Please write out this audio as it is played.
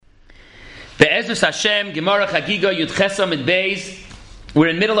Be'ezus Hashem, Gemara Chagigah, Yud Chesam mit Beis. We're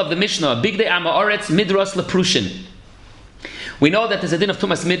in the middle of the Mishnah. Big Day Amaretz Midros Leprushin. We know that there's a din of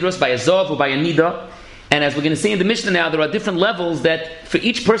Tumas Midros by a Zov or by a Nida. And as we're going to see in the Mishnah now, there are different levels that for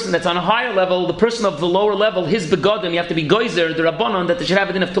each person that's on a higher level, the person of the lower level, his begodim, you have to be goizer, the Rabbanon, that they should have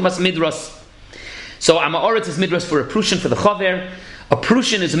a din of Tumas Midros. So Amaretz is Midros for a Prushin, for the Chaver. A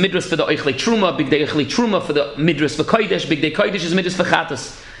Prushin is a Midros for the Eichlei Truma, Big Day Eichlei Truma for the Midros for Kodesh, Big Day Kodesh is Midros for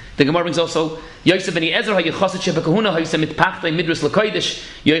Chatas. The Gemara brings also Yosef ben Ezer haYechoset shebekahuna haYisem mit pachtei midros lekodesh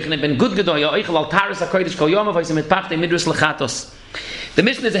Yochanan ben Gudgedo Yochel al taras hakodesh kol yom haYisem mit pachtei midros lechatos. The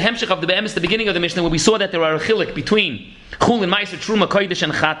Mishnah is a hemshich of the be'emes, the beginning of the Mishnah, where we saw that there are a chilik between chul and meiser truma kodesh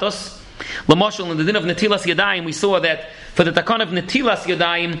and chatos. Lamashal in the din of netilas yadayim, we saw that for the takon of netilas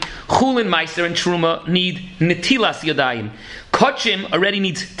yadayim, chul and meiser and truma need netilas yadayim. Kochim already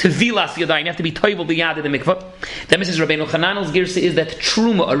needs tevilas yadayim. You have to be toivel b'yad in the mikvah. Then Mrs. Rabbeinu Chananel's girsa is that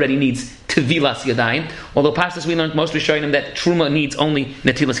truma already needs tevilas yadayim. Although past this we learned most rishonim that truma needs only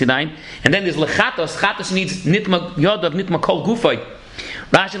netilas yadayim. And then there's lechatos. Chatos needs nitma yodav nitma kol gufay.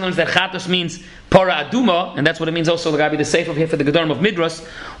 Rashi learns that chatos means para aduma, and that's what it means also Lagabi the safe of here for the Gedorim of Midras.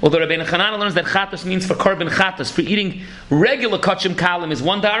 Although Rabbeinu Chananel learns that chatos means for korban chatos. For eating regular kochim kalim is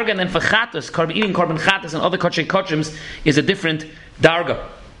one darga, and then for chatos, eating korban chatos and other kochims is a different darga.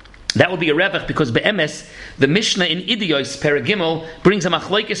 That would be a revach because be'emes, the Mishnah in Idiyos, Peragimel, brings a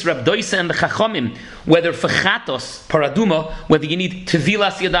machlokes Rab Doisa and the Chachomim, whether for chatos, paraduma, whether you need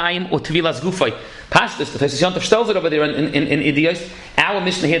tevilas yadayim or tevilas gufay. Pashtus, the Tosfos Yontif tells it over there in Idiyos. Our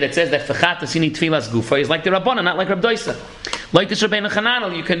Mishnah here that says that for chatos you need tevilas gufay is like the Rabbanah, not like Rab Doisa. Like this Rabbeinu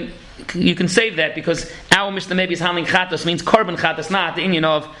Chananel, you can save that because our Mishnah maybe is handling chatos means korban chatos, not the inyan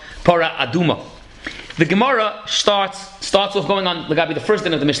of para aduma. The Gemara starts off going on Lagabi the first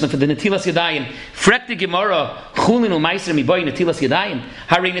din of the Mishnah for the Netilas Yadayim. Frek the Gemara Chulin u'Meiser miboy Netilas Yadayim.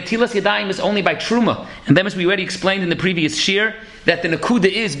 Hari Netilas Yadayim is only by Truma, and then as we already explained in the previous shiur that the Nakuda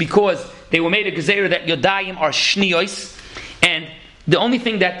is because they were made a gezerah that Yadayim are shniyos, and the only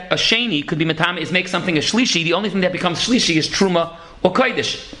thing that a sheni could be matama is make something a shlishi. The only thing that becomes shlishi is Truma or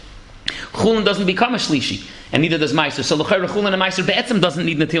Kodesh. Chulin doesn't become a shlishi, and neither does Meiser. So l'chayra Chulin and Meiser be'etzem doesn't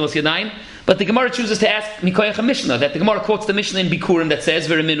need Netilas Yadayim. But the Gemara chooses to ask Mikoyach a Mishnah, that the Gemara quotes the Mishnah in Bikurim that says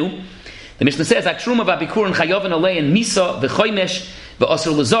Veriminu. The Mishnah says Aktruma v'Bikurim chayoven alei and Misa v'Choymesh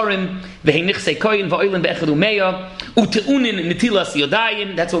v'Osur l'Zorim v'Heinichsei Koyin v'Oilin be'Echad u'Meya u'Teunin Netilas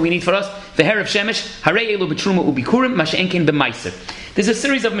Yadayim. That's what we need for us. V'Herav Shemesh harei elu b'Truma u'Bikurim mash'enkein b'Meiser. There's a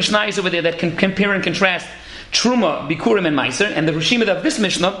series of Mishnayos over there that can compare and contrast Truma, Bikurim, and Meiser. And the Rishimah of this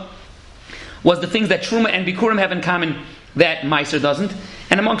Mishnah was the things that Truma and Bikurim have in common that Meiser doesn't.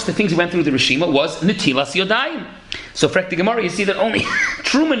 And amongst the things we went through the Rishima was Netilas Yadayim. So for the Gemara, you see that only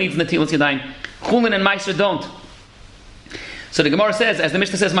Truma needs Netilas Yadayim. Chulin and Meiser don't. So the Gemara says, as the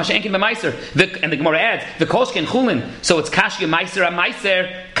Mishnah says, Masha'enkin b'Meiser, and the Gemara adds, the Koshkin Chulin. So it's Kashya Meiser a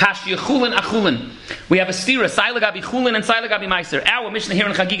Meiser, Kashya Chulin a Chulin. We have a stira, Sailagabi Chulin and Sailagabi Meiser. Our Mishnah here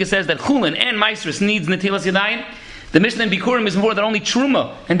in Chagigah says that Chulin and Meiser needs Netilas Yadayim. The Mishnah in Bikurim is more that only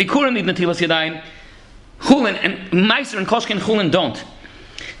Truma and Bikurim need Netilas Yadayim. Chulin and Meiser and Koshkin Chulin don't.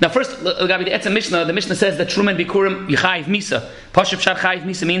 Now first, Gabi the Etzem Mishnah, the Mishnah says that Truma and Bikurim Yichayiv Misa. Pashup Shad Chayiv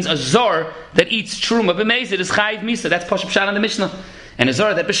Misa means a Zor that eats Truma b'Meizid is Chayiv Misa. That's Pashup Shad in the Mishnah. And a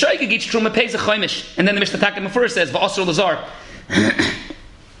Zor that b'Shoigig eats Truma pays a Choymish. And then the Mishnah Takim first says V'Osur l'Zor.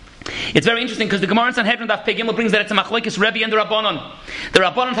 It's very interesting because the Gemara in Sanhedrin Daf Pei Gimel brings that it's a machlokes Rebbe and the Rabbanon. The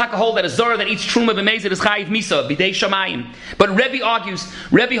Rabbanon take a hold that a Zor that eats Truma b'Meizid is Chayiv Misa b'Dei Shamayim. But Rebbe argues,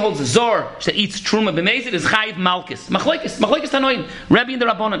 Rebbe holds a Zor that eats Truma b'Meizid is Chayiv Malkis. Machlokes Tanoim. Rebbe and the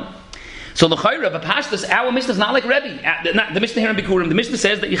Rabbanon. So the Chayra of Pashtus, our Mishnah is not like Rebbe. The Mishnah here in Bikurim, the Mishnah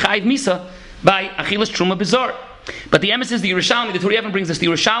says that you Chayiv Misa by Achilas Truma b'Zor. But the emes is the Yerushalmi. The Torah even brings us the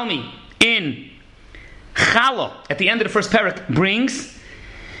Yerushalmi in Chala at the end of the first parak brings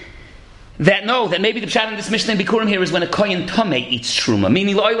that maybe the pshat in this Mishnah in Bikurim here is when a kohen tamei eats truma.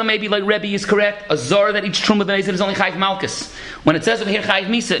 Meaning lo'ila maybe like Rebbe is correct. A zor that eats truma b'meizid is only chayiv malchus. When it says over here chayiv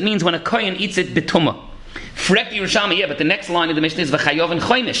misa, it means when a kohen eats it b'tuma. Frek the Yerushalmi, yeah, but the next line of the Mishnah is v'chayov and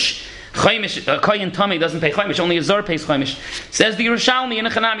choymish. Choymish, a kohen tamei doesn't pay choymish, only a zor pays choymish. Says the Yerushalmi in a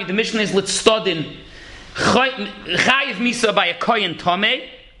Chanami, the Mishnah is litstodin chayiv misa by a kohen tamei.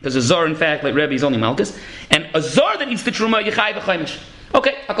 There's a zor in fact like Rebbe is only malchus, and a zor that eats the truma yichayiv choymish.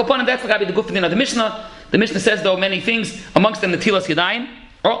 Okay, Akoponim, that's going to be the gufin of the Mishnah. The Mishnah says, though, many things, amongst them the Tilas Yadayim.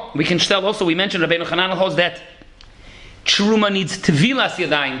 Oh, we can tell also, we mentioned Rabbeinu Chananel holds that Truma needs Tevilas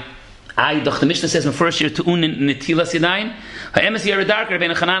Yadayim. The Mishnah says, in first year, Tu'unin Netilas Yadayim. Ha'emes Yeredarka,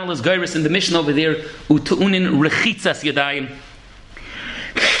 Rabbeinu Chananel is Geiris in the Mishnah over there, U'tu'unin Rechitzas Yadayim.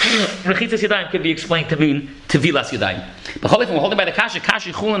 Rechitzas Yadayim could be explained to mean Tevilas Yadayim. But we're holding by the Kasha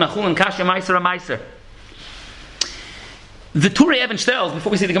Chulin, Achulin, Kasha Meiser. The Turei Even tells,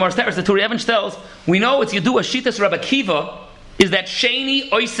 before we see the Gemara's teretz, the Turei Even tells, we know it's Yadua Shitas Rabbi Akiva, is that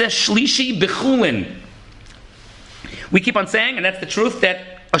Sheni Oise Shlishi Bechulin. We keep on saying, and that's the truth,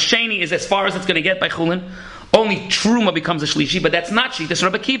 that a Sheni is as far as it's going to get by Chulin. Only Truma becomes a Shlishi, but that's not Shitas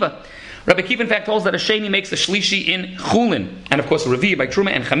Rabbi Akiva. Rabbi Akiva, in fact, holds that a Sheni makes a Shlishi in Chulin, and of course a Revi by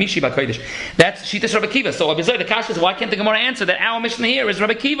Truma and Chamishi by Kodesh. That's Shitas Rabbi Akiva. So obviously the Kasha is, why can't the Gemara answer that our Mishnah here is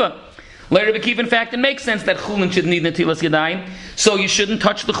Rabbi Akiva? Like Rabbi Akiva, in fact, it makes sense that Chulin should need Netilas Yadayim, so you shouldn't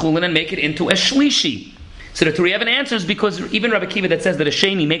touch the Chulin and make it into a Shlishi. So the Turei Even answers, because even Rabbi Akiva that says that a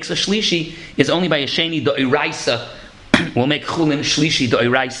Sheni makes a Shlishi is only by a Sheni Do'iraisa will make Chulin Shlishi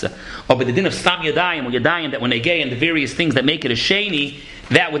Do'iraisa. Or by the din of Stam Yadayim or Yadayim that when they gay and the various things that make it a Sheni,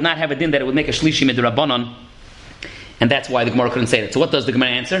 that would not have a din that it would make a Shlishi Midrabanon. And that's why the Gemara couldn't say that. So what does the Gemara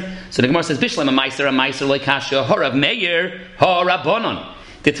answer? So the Gemara says, Bishlam a Meiser like Kasha, Horav Meir, Horabonon.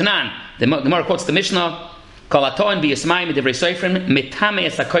 Titanan. The Gemara quotes the Mishnah, Kolaton b'yismayim divrei soifrim mitame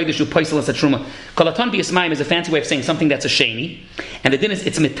es hakodesh u'poisel es hatruma. Kolaton b'yismayim is a fancy way of saying something that's a sheni, and the din is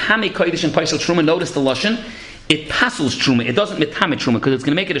it's mitame kodesh and poisel truma. Notice the lashon. It passes truma. It doesn't mitame truma because it's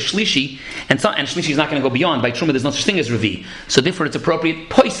going to make it a shlishi, and shlishi is not going to go beyond. By truma, there's no such thing as revi. So therefore, it's appropriate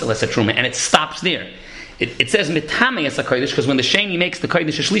poisel es hatruma, and it stops there. It says mitame es hakodesh because when the sheni makes the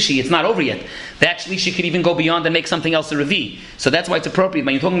kodesh a shlishi, it's not over yet. That shlishi could even go beyond and make something else a revi. So that's why it's appropriate.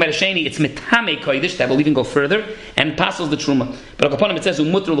 When you're talking about a sheni, it's mitame kodesh that will even go further and passes the truma. But upon him it says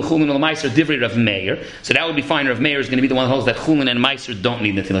umutru l'chulin l'maiser divrei Rav Meir. So that would be fine. Rav Meir is going to be the one who holds that chulin and maiser don't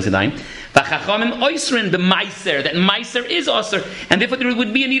need netilas yadayim. V'chachamim oisrin b'maiser, that maiser is osir, and therefore there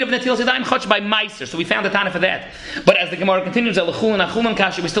would be a need of netilas yadayim chach by maiser. So we found a tana for that. But as the Gemara continues, l'chulin achulin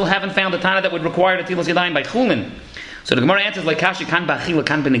kasha, we still haven't found a tana that would require netilas yadayim by chulin. So the Gemara answers like Kashi kan ba'achila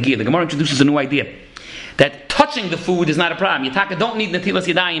kan b'negia. The Gemara introduces a new idea that touching the food is not a problem. Yitaka don't need netilas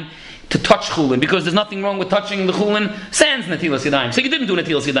yadayim to touch chulin because there's nothing wrong with touching the chulin sans netilas yadayim. So you didn't do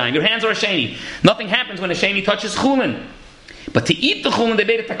netilas yadayim. Your hands are a sheni. Nothing happens when a sheni touches chulin. But to eat the chulin, they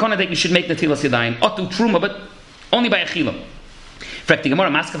made a takana that you should make netilas yadayim otu truma, but only by achila. In fact, the Gemara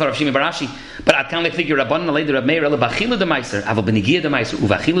maskafar of Shimi Barashi, but I can't figure Rabban and later Rab Meir ele b'achila de meiser, aval b'negia de meiser,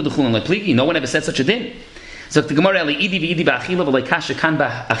 uv'achila de chulin lepligi. No one ever said such a din. So the Gemara eli idi v'idi b'achila v'lei kasha kan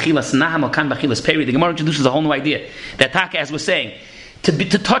b'achilas naham or kan b'achilas peri. The Gemara introduces a whole new idea that taka, as we're saying,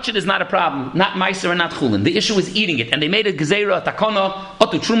 to touch it is not a problem, not meiser and not chulin. The issue is eating it, and they made a gezerah, takona,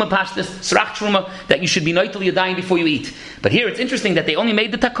 otu truma pashtas, srach truma, that you should be noitel yadayim before you eat. But here it's interesting that they only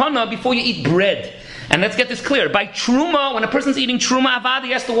made the takana before you eat bread. And let's get this clear: by truma, when a person's eating truma avad,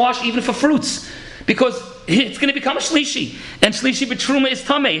 he has to wash even for fruits, because it's going to become a shlishi, and shlishi b'truma is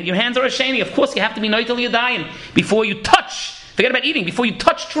tamei. Your hands are a sheni. Of course, you have to be noitel yadayim before you touch. Forget about eating. Before you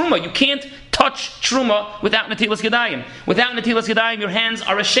touch truma, you can't touch truma without netilas yadayim. Without netilas yadayim, your hands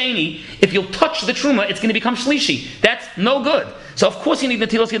are a sheni. If you'll touch the truma, it's going to become shlishi. That's no good. So of course you need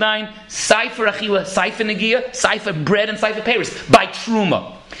netilas yadayim, saifer achila, saifer negia, saifer bread, and saifer peris by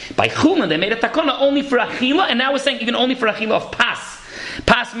truma. By chulin, they made a takana only for achila, and now we're saying even only for achila of pas.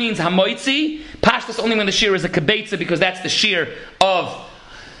 Pas means hamoitzi. Pashtas only when the shiur is a kibetza, because that's the shiur of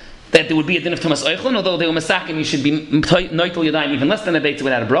that there would be a din of Tumas Eichlin, although they were masakin, you should be noitel yadayim even less than a beta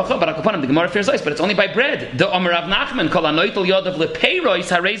without a bracha. But akapanim, the Gemara fears ice, but it's only by bread. The Omer Rav Nachman kol noitel yadav lepeiros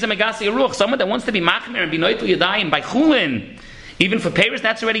hareza megasi aruch. Someone that wants to be machmer and be noitel yadayim by chulin, even for peiros,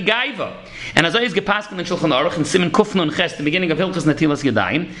 that's already gaiva. And as always gepaskin in Shulchan Aruch and Siman Kufnun Ches, the beginning of Hilchos Netilas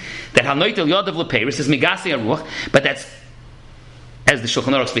Yadayim, that noitel yadav lepeiros is megasi aruch, but that's as the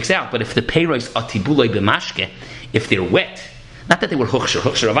Shulchan Aruch speaks out. But if the peiros are tibuloi b'mashke, if they're wet. Not that they were huksher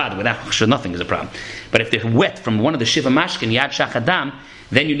avad, without huksher nothing is a problem. But if they're wet from one of the shiva mashkin, yad shachadam,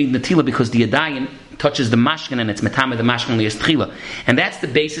 then you need natila because the yadayin touches the mashkin and it's metame the mashkin liyastchila. And that's the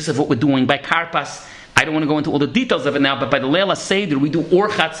basis of what we're doing by karpas. I don't want to go into all the details of it now, but by the Leila Seder, we do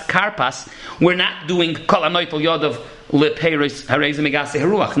orchatz karpas. We're not doing kol anoitel yodav lepeiros harezim megase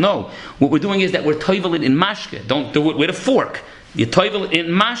haruach. No. What we're doing is that we're toivel it in mashke. Don't do it with a fork. You toivel in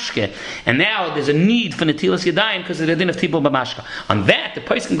mashke, and now there's a need for netilas yadayim because of the din of tibul b'mashke. On that, the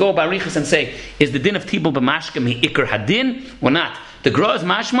person can go barichas and say, is the din of tibul b'mashke me'ikar hadin or not? The Gra is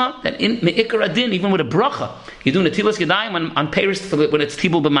mashma that in me'ikar hadin, even with a bracha, you do netilas yadayim on peiros when it's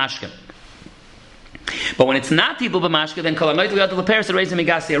tibul b'mashke. But when it's not tibul b'mashke, then kol anoitel yadav lepeiros harezim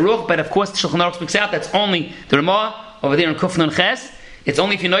megasi aruch. But of course, the Shulchan Aruch speaks out. That's only the Ramah over there in Kufnun Ches. It's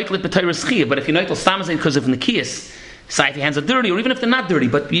only if you noitel it b'teiros chiyuv. But if you noitel stamazin because of nekiyas. So if your hands are dirty, or even if they're not dirty,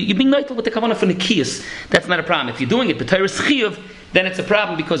 but you're being noitel with the kavanah for nekiyas, that's not a problem. If you're doing it b'teiros chiyuv, then it's a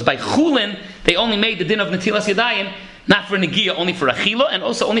problem because by chulin they only made the din of netilas yadayim not for Negiah, only for Achila, and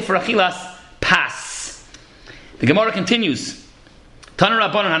also only for Achilas Pas. The Gemara continues. Taner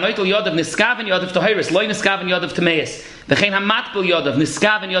Rabbanon hanoitel yodav niskaven yodav tohiris loy niskaven yodav tameis v'chein hamatbil yodav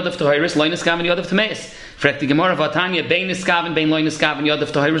niskaven yodav tohiris loy niskaven yodav tameis. Frek the Gemara vatanya bein niskaven bein loy niskaven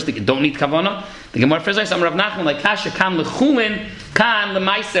yodav tohiris. They don't need kavana. The Gemara says some Rav Nachman like kasha kan lechulin kan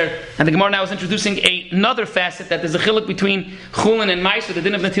lemeiser, and the Gemara now is introducing another facet that there's a chiluk between chulin and meiser, the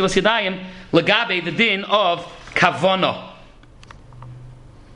din of netilas yadayim, legabe the din of kavana.